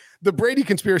the Brady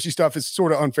conspiracy stuff is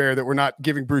sort of unfair that we're not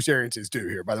giving Bruce Arians his due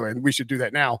here, by the way, and we should do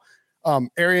that now.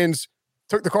 Arians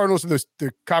took the Cardinals to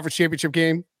the conference championship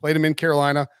game, played him in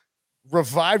Carolina,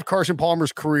 revived Carson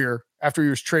Palmer's career after he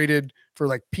was traded for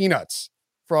like peanuts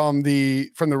from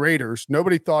the Raiders.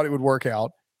 Nobody thought it would work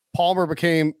out. Palmer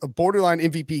became a borderline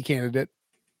MVP candidate.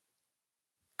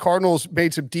 Cardinals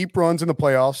made some deep runs in the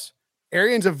playoffs.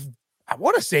 Arians I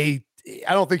want to say,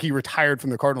 I don't think he retired from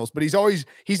the Cardinals, but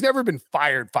he's never been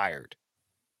fired.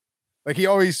 Like, he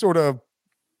always sort of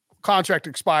contract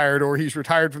expired or he's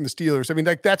retired from the Steelers. I mean,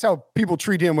 like, that's how people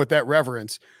treat him with that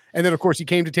reverence. And then of course he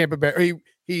came to Tampa Bay.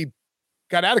 He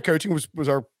got out of coaching, was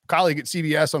our colleague at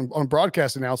CBS on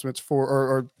broadcast announcements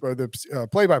or the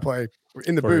play-by-play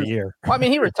in the booth. A year. Well, I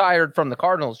mean, he retired from the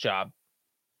Cardinals job.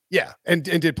 Yeah. And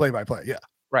did play-by-play. Yeah.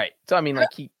 Right. So, I mean, like,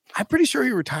 I'm pretty sure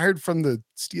he retired from the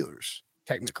Steelers,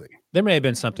 technically. There may have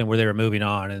been something where they were moving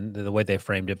on and the way they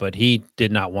framed it, but he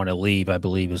did not want to leave, I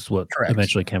believe, is what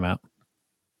eventually came out.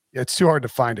 Yeah, it's too hard to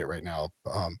find it right now.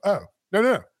 No.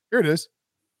 Here it is.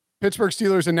 Pittsburgh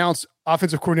Steelers announced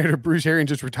offensive coordinator Bruce Arians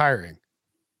is retiring.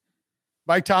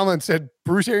 Mike Tomlin said,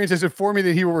 Bruce Arians has informed me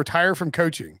that he will retire from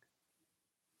coaching.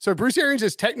 So Bruce Arians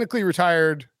is technically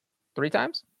retired 3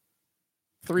 times?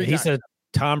 3 He's times.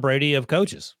 a Tom Brady of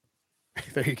coaches.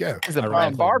 There you go. He's a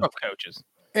Brett Favre of coaches.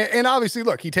 And obviously,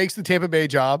 look, he takes the Tampa Bay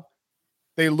job.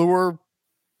 He had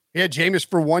Jameis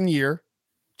for 1 year.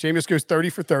 Jameis goes 30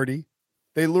 for 30.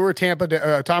 They lure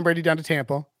Tom Brady down to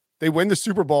Tampa. They win the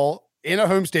Super Bowl in a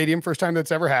home stadium. First time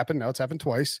that's ever happened. Now it's happened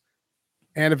twice.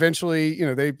 And eventually,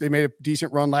 they made a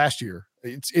decent run last year.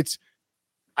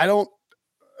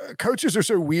 Coaches are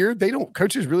so weird.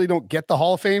 Coaches really don't get the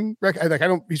Hall of Fame.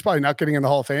 He's probably not getting in the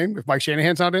Hall of Fame if Mike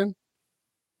Shanahan's not in.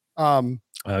 Oh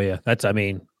yeah.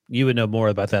 You would know more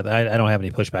about that. I don't have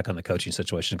any pushback on the coaching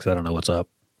situation because I don't know what's up.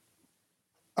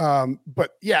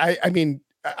 But yeah, I mean,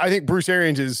 I think Bruce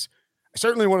Arians is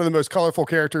certainly one of the most colorful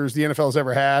characters the NFL has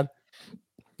ever had.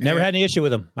 Never had any issue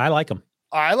with him. I like him.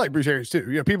 I like Bruce Arians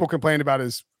too. People complain about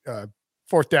his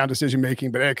fourth down decision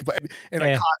making, but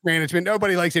clock management.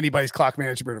 Nobody likes anybody's clock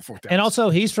management or fourth down. And also,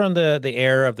 he's from the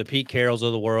era of the Pete Carrolls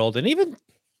of the world, and even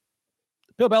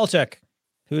Bill Belichick,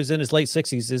 who is in his late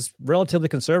 60s, is relatively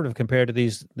conservative compared to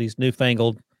these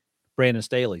newfangled Brandon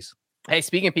Staley's. Hey,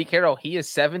 speaking of Pete Carroll, he is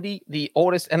 70, the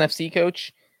oldest NFC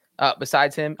coach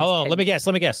besides him. Oh, let me guess.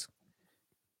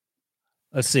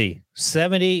 Let's see.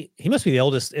 70. He must be the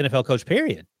oldest NFL coach,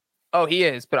 period. Oh, he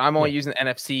is, but I'm only using the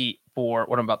NFC for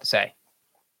what I'm about to say.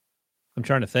 I'm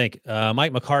trying to think.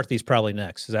 Mike McCarthy's probably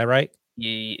next. Is that right?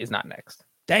 He is not next.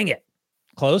 Dang it.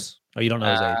 Close? Oh, you don't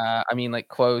know his age? I mean, like,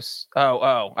 close.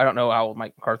 Oh, I don't know how old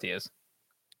Mike McCarthy is.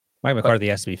 Mike McCarthy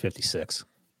has to be 56.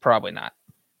 Probably not.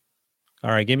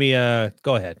 All right, give me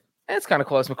go ahead. It's kind of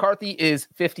close. McCarthy is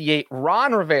 58.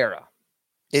 Ron Rivera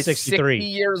is 63.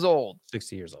 60 years old.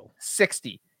 60 years old.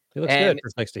 60. He looks good for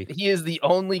 60. He is the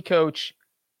only coach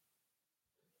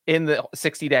in the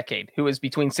 60 decade who is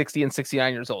between 60 and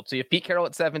 69 years old. So you have Pete Carroll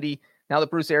at 70. Now that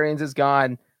Bruce Arians is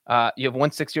gone, you have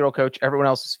one 60-year-old coach. Everyone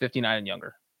else is 59 and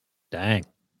younger. Dang.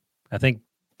 I think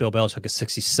Bill Belichick is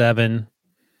 67.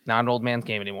 Not an old man's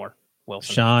game anymore.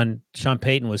 Wilson. Sean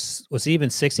Payton was he even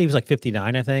 60? He was like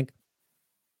 59, I think.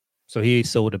 So he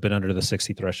still would have been under the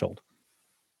 60 threshold.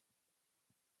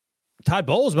 Todd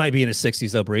Bowles might be in his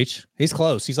 60s though, Breach. He's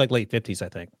close. He's like late 50s, I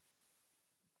think.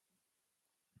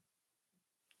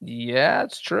 Yeah,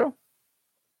 it's true.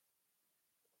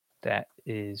 That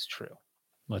is true.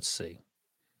 Let's see.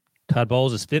 Todd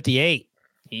Bowles is 58.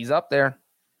 He's up there.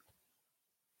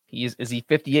 Is he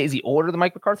 58? Is he older than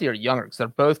Mike McCarthy or younger? Because they're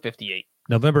both 58.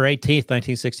 November 18th,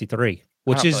 1963,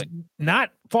 which is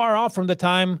not far off from the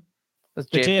time the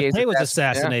JFK was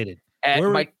assassinated. Yeah.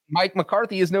 And Mike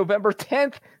McCarthy is November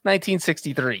 10th,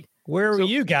 1963. Where were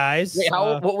you guys? Wait,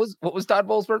 what was Todd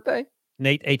Bowles' birthday?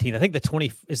 Nate 18th. I think the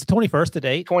 21st the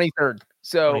date. 23rd.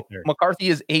 So 23rd. McCarthy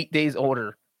is 8 days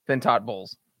older than Todd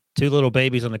Bowles. 2 little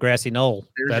babies on the grassy knoll.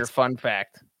 There's That's your fun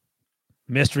fact.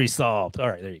 mystery solved. All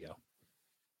right, there you go.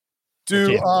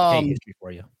 History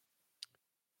for you.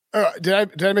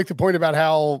 Did I make the point about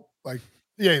how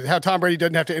how Tom Brady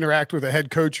doesn't have to interact with a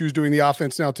head coach who's doing the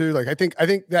offense now too? Like I think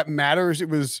that matters. It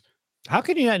was. How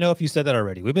can you not know if you said that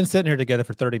already? We've been sitting here together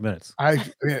for 30 minutes. I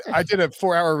did a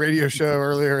 4-hour radio show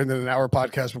earlier and then an hour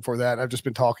podcast before that. I've just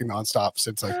been talking nonstop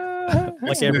since like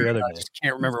every other day. I just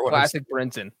can't remember what. Classic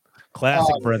Brinson.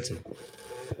 Classic Brinson.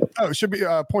 Oh, it should be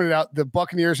pointed out. The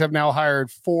Buccaneers have now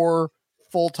hired 4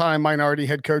 full-time minority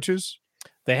head coaches.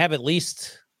 They have at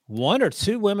least 1 or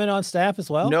 2 women on staff as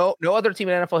well. No other team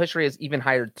in NFL history has even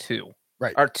hired 2.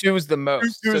 Right. Or 2 is the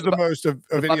most. 2 is the most of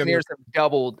the any Buccaneers other. have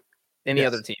doubled any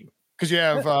other team. Because you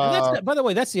have. By the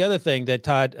way, that's the other thing that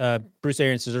Bruce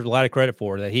Arians deserves a lot of credit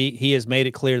for. That he has made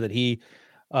it clear that he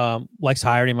likes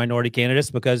hiring minority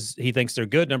candidates because he thinks they're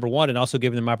good. Number one, and also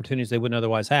giving them opportunities they wouldn't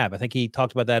otherwise have. I think he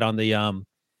talked about that on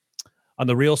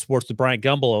the Real Sports with Bryant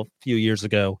Gumbel a few years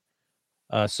ago.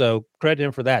 So credit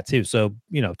him for that too. So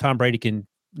Tom Brady can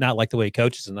not like the way he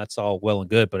coaches, and that's all well and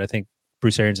good. But I think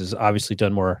Bruce Arians has obviously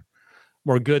done more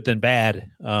good than bad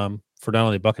for not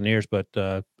only the Buccaneers but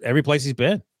every place he's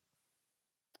been.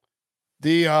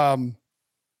 The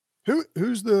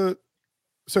who's the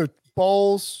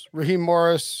Bowles, Raheem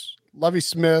Morris, Lovie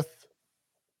Smith.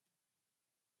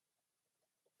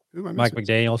 Who am I Mike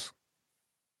missing? McDaniels.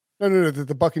 No.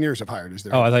 The Buccaneers have hired. Is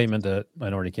there? Oh, I thought you meant the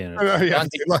minority candidate.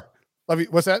 Yeah. Lovie,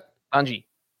 what's that? Dungy.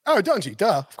 Oh, Dungy.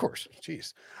 Duh. Of course.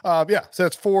 Jeez. Yeah. So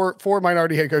that's four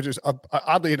minority head coaches.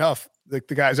 Oddly enough, the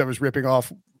guys I was ripping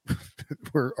off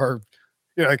are.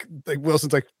 Like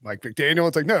Wilson's like Mike McDaniel.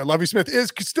 It's like, no, Lovie Smith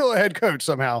is still a head coach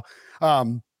somehow.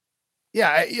 I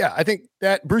think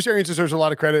that Bruce Arians deserves a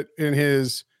lot of credit in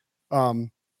his,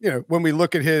 when we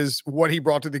look at what he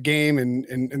brought to the game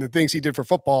and the things he did for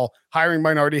football, hiring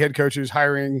minority head coaches,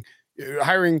 hiring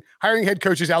head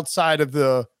coaches outside of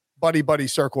the buddy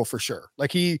circle for sure.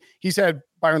 Like he's had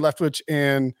Byron Leftwich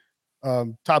and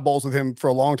Todd Bowles with him for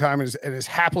a long time and has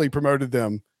happily promoted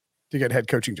them to get head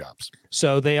coaching jobs.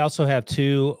 So they also have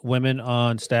 2 women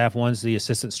on staff. One's the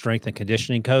assistant strength and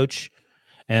conditioning coach,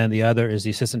 and the other is the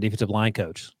assistant defensive line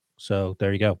coach. So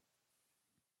there you go.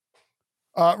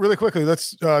 Really quickly,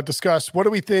 let's discuss what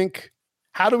do we think?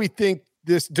 How do we think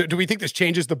this? Do we think this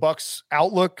changes the Bucs'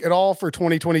 outlook at all for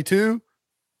 2022?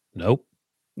 Nope.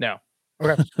 No.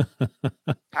 Okay.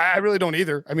 I really don't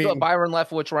either. I mean, Byron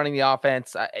Leftwich running the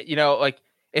offense.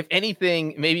 If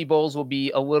anything, maybe Bowles will be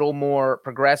a little more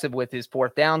progressive with his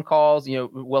 4th down calls.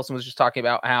 Wilson was just talking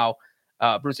about how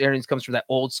Bruce Arians comes from that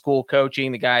old school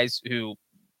coaching, the guys who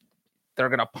they're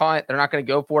going to punt. They're not going to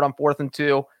go for it on 4th and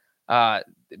 2.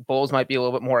 Bowles might be a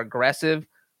little bit more aggressive.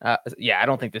 I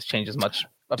don't think this changes much.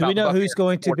 Do we know who's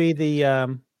going to be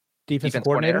the defensive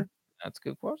coordinator? That's a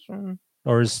good question.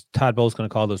 Or is Todd Bowles going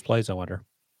to call those plays, I wonder?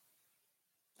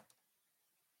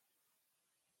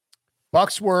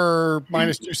 Bucs were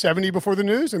minus 270 before the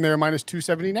news, and they're minus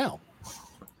 270 now.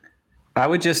 I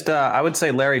would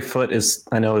say Larry Foote is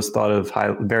thought of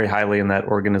very highly in that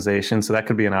organization, so that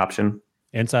could be an option.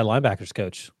 Inside linebackers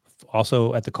coach,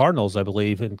 also at the Cardinals, I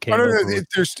believe. And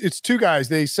it's 2 guys.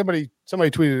 Somebody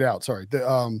tweeted it out. Sorry,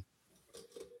 I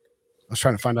was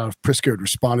trying to find out if Prisco had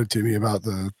responded to me about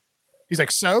the. He's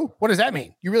like, so what does that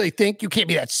mean? You really think you can't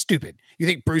be that stupid? You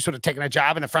think Bruce would have taken a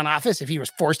job in the front office if he was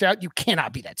forced out? You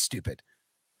cannot be that stupid.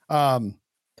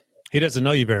 He doesn't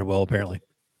know you very well, apparently.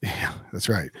 Yeah, that's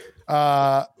right.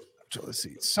 So let's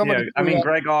see.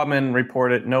 Greg Auman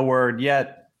reported no word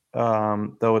yet,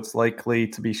 though it's likely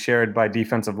to be shared by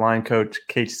defensive line coach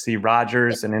K.C.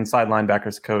 Rogers and inside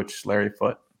linebackers coach Larry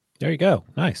Foote. There you go.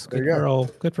 Nice. Good girl.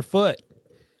 Good for Foote.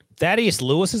 Thaddeus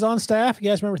Lewis is on staff. You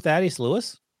guys remember Thaddeus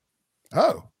Lewis?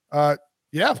 Oh,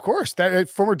 yeah, of course. That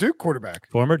former Duke quarterback.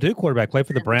 Played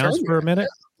for the Browns for a minute.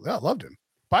 Yeah, I loved him.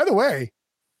 By the way,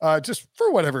 just for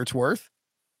whatever it's worth,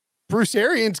 Bruce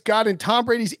Arians got in Tom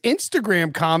Brady's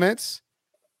Instagram comments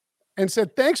and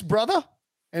said, "Thanks, brother,"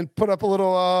 and put up a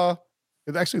little.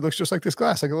 It actually looks just like this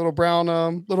glass, like a little brown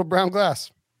glass.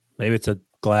 Maybe it's a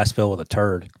glass filled with a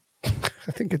turd.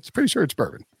 I think pretty sure it's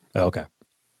bourbon. Oh, okay.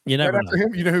 You never right after know.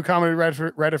 him, you know who commented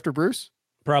right after Bruce?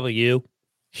 Probably you.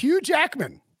 Hugh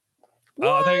Jackman.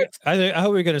 What? I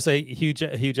hope we are going to say Hugh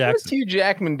Jackman. What's Hugh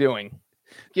Jackman doing?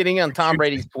 Getting on Tom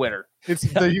Brady's Twitter. It's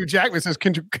the Hugh Jackman says,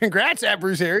 "Congrats at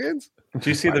Bruce Arians." Did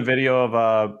you see the video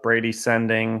of Brady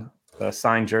sending a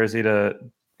signed jersey to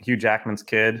Hugh Jackman's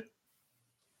kid?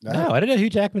 No, I didn't know Hugh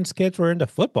Jackman's kids were into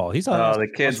football. He's the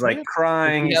kid's like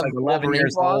crying. He's like 11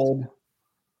 years old.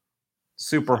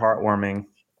 Super heartwarming.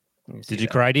 Did you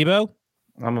cry, Debo?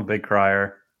 I'm a big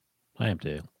crier. I am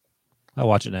too. I'll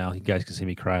watch it now. You guys can see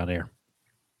me cry on air.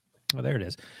 Oh, there it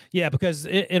is. Yeah, because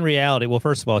in reality, well,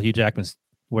 first of all, Hugh Jackman's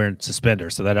wearing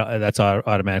suspenders, so that's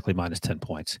automatically minus 10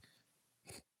 points.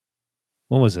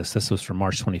 When was this? This was from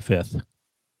March 25th.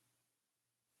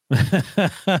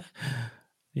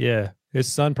 Yeah,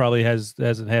 his son probably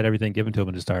hasn't had everything given to him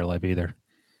in his entire life either.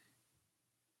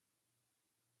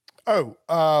 Oh,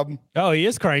 he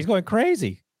is crying. He's going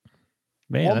crazy.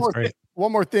 Man, that's great.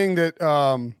 One more thing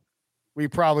that we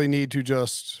probably need to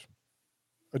just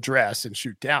address and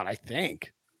shoot down, I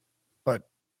think. But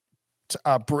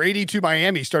Brady to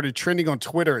Miami started trending on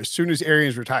Twitter as soon as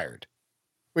Arians retired,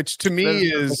 which to me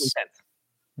is...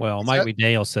 Well, Mike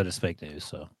McDaniel said it's fake news,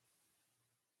 so...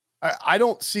 I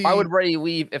don't see... Why would Brady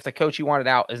leave if the coach he wanted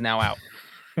out is now out?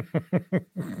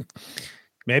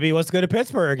 Maybe he wants to go to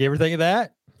Pittsburgh. You ever think of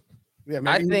that? Yeah,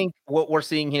 I think what we're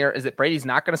seeing here is that Brady's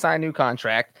not going to sign a new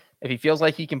contract. If he feels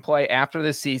like he can play after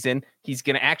this season, he's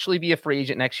going to actually be a free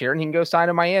agent next year and he can go sign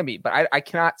in Miami. But I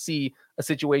cannot see a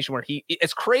situation where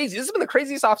it's crazy. This has been the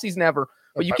craziest offseason ever.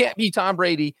 But you can't be Tom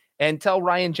Brady and tell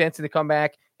Ryan Jensen to come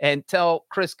back and tell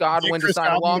Chris Godwin to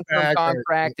sign a long-term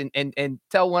contract and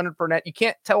tell Leonard Fournette. You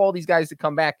can't tell all these guys to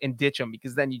come back and ditch them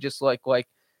because then you just like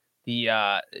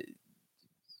the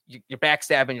you're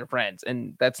backstabbing your friends.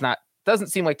 And doesn't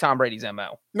seem like Tom Brady's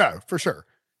MO. No, for sure.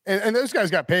 And those guys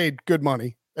got paid good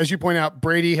money. As you point out,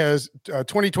 Brady has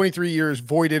 23 years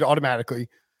voided automatically.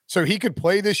 So he could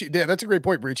play this year. Yeah, that's a great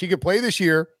point, Breach. He could play this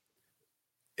year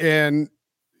and,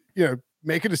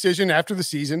 make a decision after the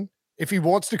season. If he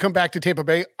wants to come back to Tampa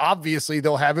Bay, obviously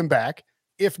they'll have him back.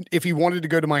 If he wanted to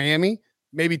go to Miami,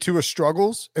 maybe Tua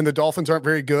struggles and the Dolphins aren't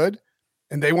very good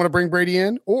and they want to bring Brady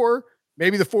in, or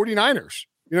maybe the 49ers.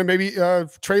 Maybe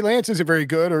Trey Lance isn't very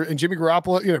good, and Jimmy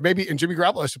Garoppolo, Jimmy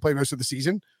Garoppolo has to play most of the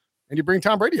season, and you bring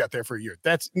Tom Brady out there for a year.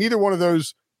 That's neither one of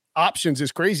those options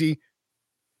is crazy.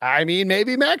 I mean,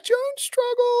 maybe Mac Jones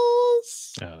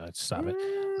struggles. No, stop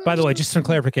it. By the way, just some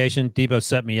clarification. Debo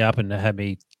set me up and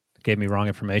gave me wrong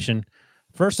information.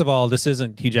 First of all, this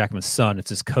isn't Hugh Jackman's son; it's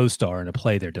his co-star in a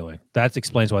play they're doing. That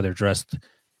explains why they're dressed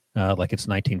like it's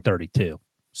 1932.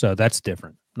 So that's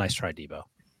different. Nice try, Debo.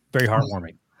 Very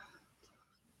heartwarming.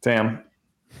 Damn.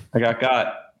 I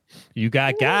got. You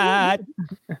got.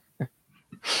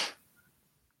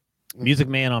 Music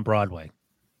Man on Broadway.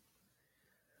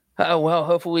 Well,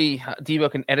 hopefully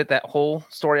Debo can edit that whole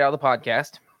story out of the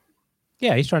podcast.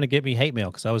 Yeah, he's trying to get me hate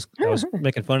mail because I was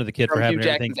making fun of the kid for having Hugh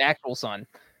Jackman's everything. actual son.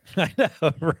 I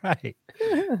know, right?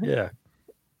 Yeah.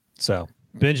 So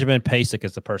Benjamin Pasek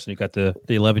is the person who got the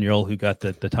 11-year-old who got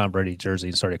the Tom Brady jersey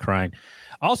and started crying.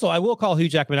 Also, I will call Hugh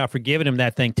Jackman out for giving him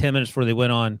that thing 10 minutes before they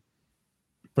went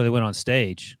on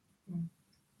stage.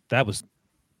 That was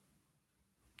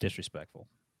disrespectful.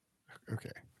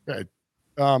 Okay. Good.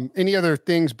 Any other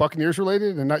things Buccaneers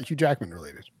related and not Hugh Jackman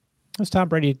related? It's Tom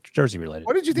Brady jersey related.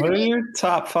 What did you think? What are your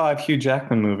top 5 Hugh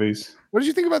Jackman movies? What did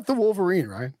you think about the Wolverine,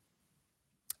 Ryan?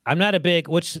 I'm not a big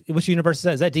which universe is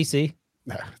that? Is that DC?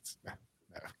 No.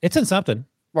 It's in something.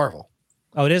 Marvel.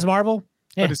 Oh, it is Marvel?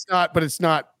 Yeah. But it's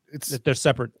not. They're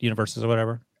separate universes or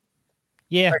whatever.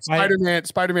 Yeah. Like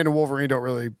Spider-Man and Wolverine don't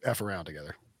really F around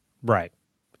together. Right.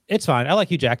 It's fine. I like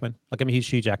Hugh Jackman. I'm a huge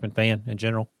Hugh Jackman fan in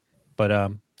general. But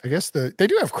I guess they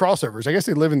do have crossovers. I guess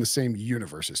they live in the same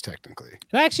universes technically.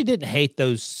 I actually didn't hate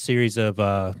those series of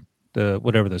the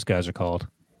whatever those guys are called.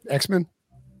 X-Men?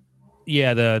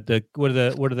 Yeah, the what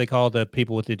are they called? The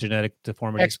people with the genetic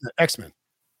deformities. X-Men.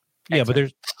 Yeah, but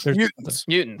there's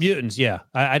Mutants. Yeah,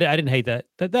 I didn't hate that.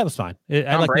 That was fine.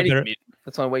 I like that better.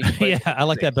 That's the only way you play. Yeah, I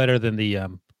like that better than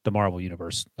the Marvel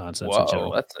Universe nonsense.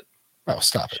 Whoa, that's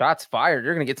stop it. Shots fired.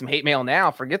 You're gonna get some hate mail now.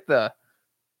 Forget the.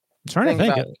 I'm trying to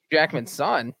think. Hugh Jackman's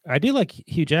son. I do like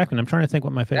Hugh Jackman. I'm trying to think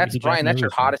what my favorite. That's Brian. That's your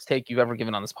hottest take you've ever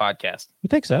given on this podcast. You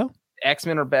think so?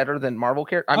 X-Men are better than Marvel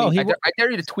characters. I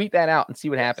dare you to tweet that out and see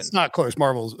what happens. It's not close.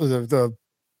 Marvel's the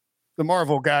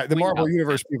Marvel guy. The Marvel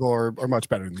Universe people are much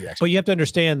better than the X-Men. But you have to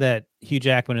understand that Hugh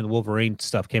Jackman and the Wolverine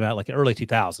stuff came out like in early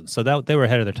 2000s, so that they were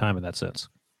ahead of their time in that sense.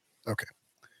 Okay.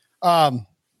 I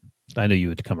knew you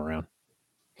would come around.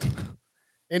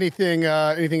 Anything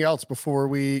else before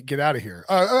we get out of here?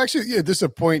 Actually, yeah, this is a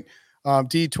point.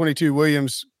 D22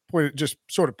 Williams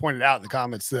pointed out in the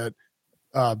comments that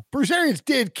Bruce Arians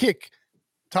did kick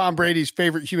Tom Brady's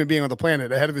favorite human being on the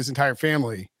planet ahead of his entire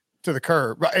family to the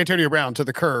curb, Antonio Brown to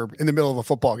the curb in the middle of a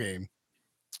football game.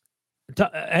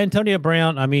 Antonio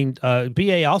Brown,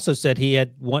 BA also said he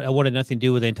had wanted nothing to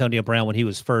do with Antonio Brown when he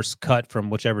was first cut from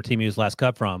whichever team he was last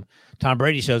cut from. Tom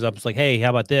Brady shows up, it's like, hey,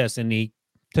 how about this? And he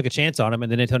took a chance on him,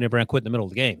 and then Antonio Brown quit in the middle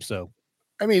of the game. So,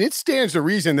 it stands to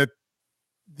reason that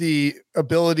the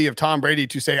ability of Tom Brady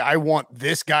to say, I want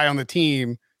this guy on the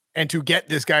team and to get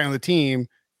this guy on the team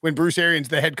when Bruce Arians,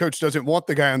 the head coach, doesn't want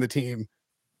the guy on the team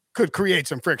could create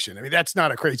some friction. I mean, that's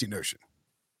not a crazy notion.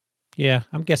 Yeah,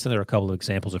 I'm guessing there are a couple of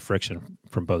examples of friction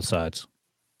from both sides.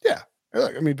 Yeah.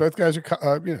 Look, I mean, both guys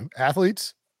are,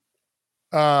 athletes.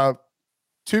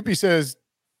 Tupi says,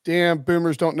 damn,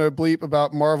 boomers don't know bleep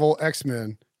about Marvel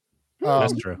X-Men.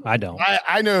 That's true. I don't.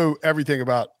 I know everything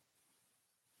about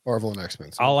Marvel and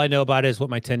X-Men. So. All I know about it is what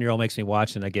my 10-year-old makes me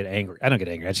watch, and I get angry. I don't get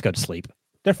angry. I just go to sleep.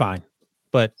 They're fine.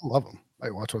 But I love them. I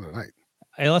watch one tonight.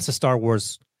 Unless it's Star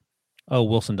Wars,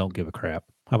 Wilson don't give a crap.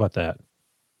 How about that?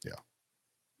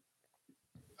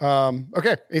 Yeah.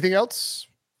 Okay. Anything else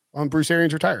on Bruce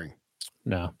Arians retiring?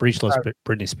 No. Breechless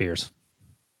Britney Spears.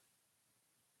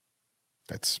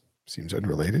 That seems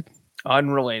unrelated.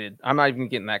 Unrelated. I'm not even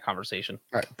getting that conversation.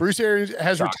 All right. Bruce Arians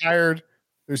has retired.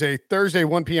 There's a Thursday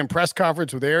 1 p.m. press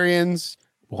conference with Arians.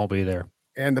 Won't be there.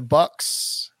 And the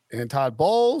Bucks and Todd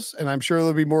Bowles. And I'm sure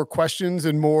there'll be more questions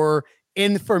and more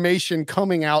information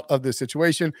coming out of this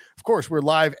situation. Of course, we're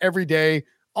live every day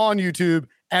on YouTube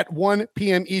at 1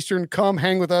 p.m. Eastern. Come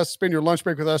hang with us, spend your lunch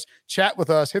break with us, chat with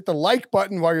us, hit the like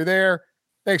button while you're there.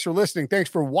 Thanks for listening. Thanks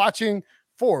for watching.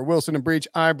 For Wilson and Breech,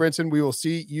 I'm Brinson. We will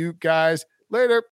see you guys later.